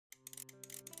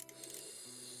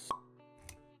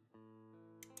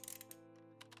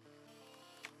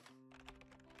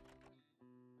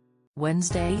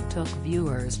Wednesday took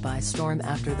viewers by storm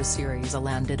after the series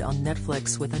landed on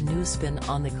Netflix with a new spin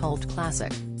on the cult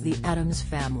classic, The Addams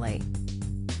Family.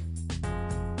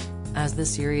 As the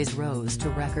series rose to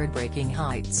record-breaking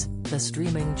heights, the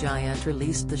streaming giant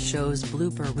released the show's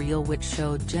blooper reel, which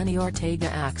showed Jenna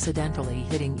Ortega accidentally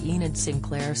hitting Enid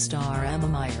Sinclair star Emma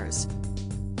Myers.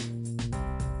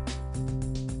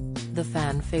 The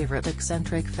fan-favorite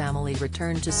eccentric family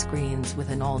returned to screens with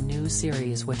an all-new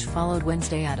series which followed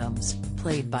Wednesday Addams,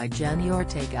 played by Jenna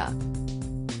Ortega.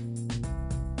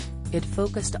 It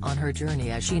focused on her journey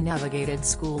as she navigated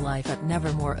school life at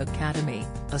Nevermore Academy,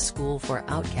 a school for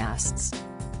outcasts.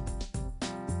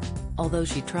 Although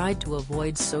she tried to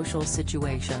avoid social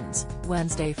situations,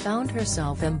 Wednesday found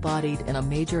herself embodied in a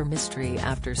major mystery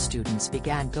after students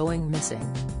began going missing.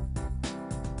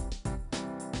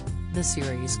 The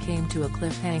series came to a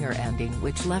cliffhanger ending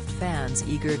which left fans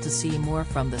eager to see more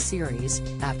from the series,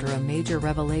 after a major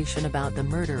revelation about the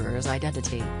murderer's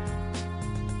identity.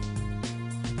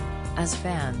 As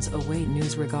fans await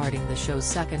news regarding the show's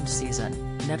second season,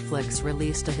 Netflix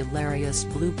released a hilarious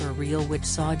blooper reel which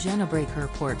saw Jenna break her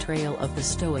portrayal of the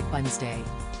stoic Wednesday,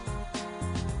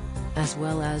 as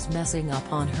well as messing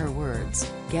up on her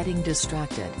words, getting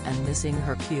distracted and missing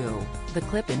her cue. The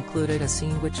clip included a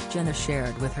scene which Jenna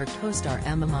shared with her co-star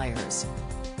Emma Myers.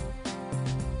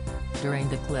 During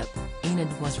the clip, Enid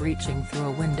was reaching through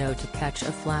a window to catch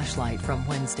a flashlight from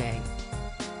Wednesday.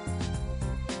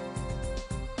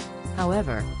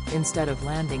 However, instead of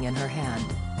landing in her hand,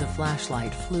 the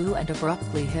flashlight flew and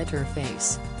abruptly hit her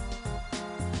face.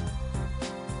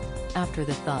 After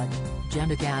the thud,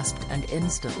 Jenna gasped and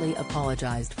instantly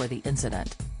apologized for the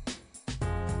incident.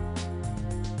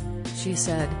 She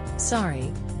said,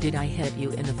 "Sorry, did I hit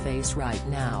you in the face right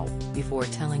now?" before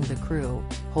telling the crew,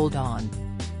 "Hold on."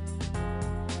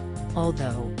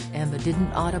 Although Emma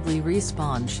didn't audibly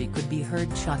respond, she could be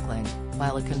heard chuckling,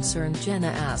 while a concerned Jenna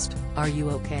asked, "Are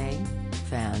you okay?"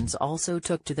 Fans also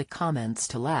took to the comments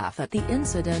to laugh at the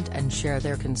incident and share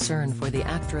their concern for the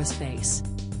actress' face.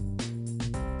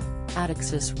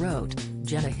 Atixis wrote,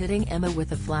 "Jenna hitting Emma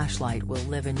with a flashlight will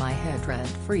live in my head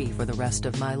rent-free for the rest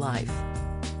of my life."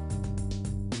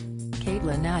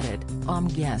 Caitlin added,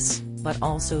 Guess, but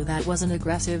also that was an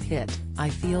aggressive hit. I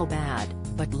feel bad,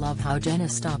 but love how Jenna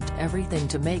stopped everything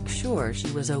to make sure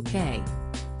she was okay."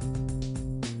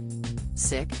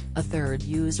 Sick, a third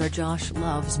user Josh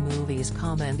Loves Movies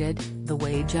commented, "The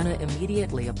way Jenna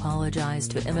immediately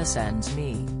apologized to Emma sends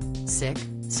me sick."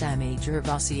 Sammy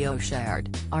Gervasio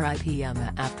shared, "RIP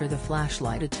Emma after the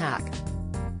flashlight attack."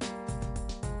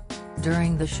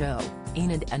 During the show,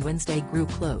 Enid and Wednesday grew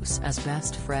close as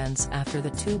best friends after the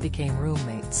two became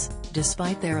roommates,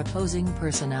 despite their opposing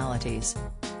personalities.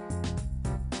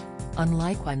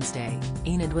 Unlike Wednesday,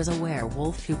 Enid was a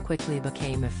werewolf who quickly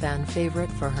became a fan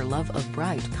favorite for her love of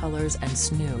bright colors and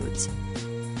snoods.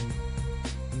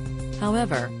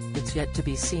 However, it's yet to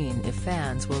be seen if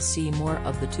fans will see more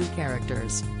of the two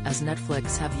characters, as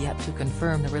Netflix have yet to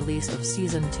confirm the release of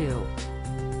Season 2.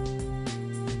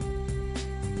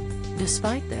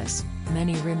 Despite this,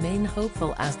 many remain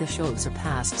hopeful as the show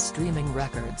surpassed streaming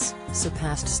records,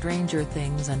 surpassed Stranger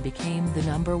Things and became the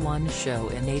 #1 show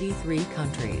in 83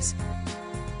 countries.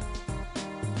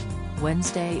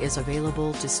 Wednesday is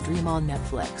available to stream on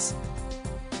Netflix.